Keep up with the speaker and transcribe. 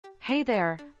Hey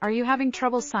there, are you having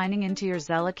trouble signing into your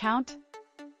Zelle account?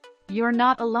 You're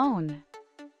not alone.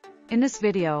 In this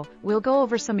video, we'll go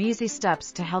over some easy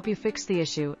steps to help you fix the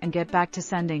issue and get back to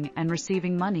sending and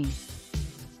receiving money.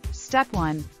 Step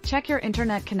 1. Check your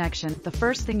internet connection. The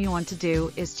first thing you want to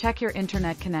do is check your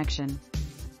internet connection.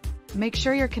 Make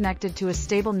sure you're connected to a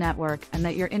stable network and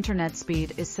that your internet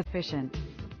speed is sufficient.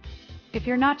 If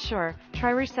you're not sure,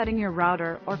 try resetting your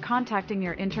router or contacting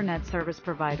your internet service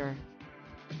provider.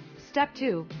 Step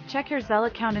 2. Check your Zelle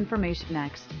account information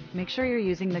next. Make sure you're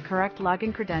using the correct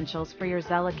login credentials for your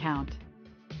Zelle account.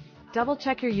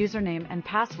 Double-check your username and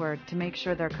password to make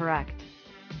sure they're correct.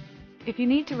 If you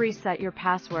need to reset your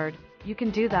password, you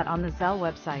can do that on the Zelle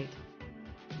website.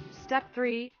 Step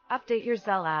 3. Update your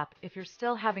Zelle app. If you're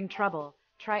still having trouble,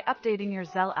 try updating your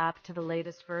Zelle app to the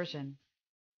latest version.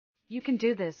 You can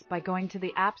do this by going to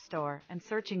the App Store and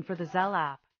searching for the Zelle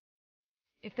app.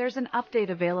 If there's an update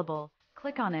available,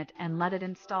 click on it and let it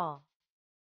install.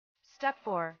 Step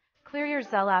 4. Clear your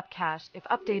Zelle app cache. If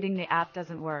updating the app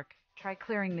doesn't work, try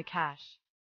clearing the cache.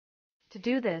 To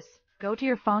do this, go to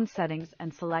your phone settings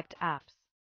and select Apps.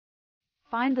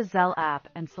 Find the Zelle app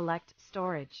and select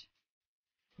Storage.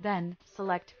 Then,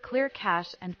 select Clear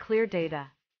Cache and Clear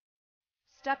Data.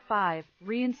 Step 5.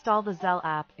 Reinstall the Zelle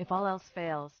app. If all else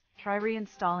fails, try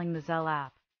reinstalling the Zelle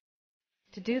app.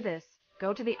 To do this,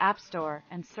 go to the App Store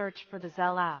and search for the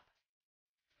Zelle app.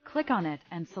 Click on it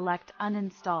and select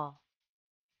Uninstall.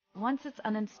 Once it's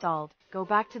uninstalled, go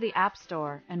back to the App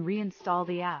Store and reinstall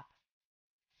the app.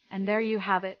 And there you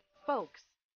have it, folks.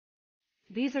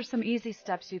 These are some easy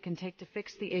steps you can take to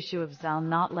fix the issue of Zelle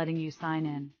not letting you sign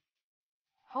in.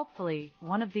 Hopefully,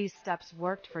 one of these steps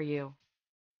worked for you.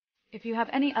 If you have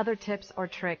any other tips or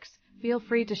tricks, feel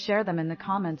free to share them in the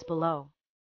comments below.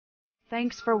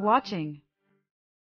 Thanks for watching.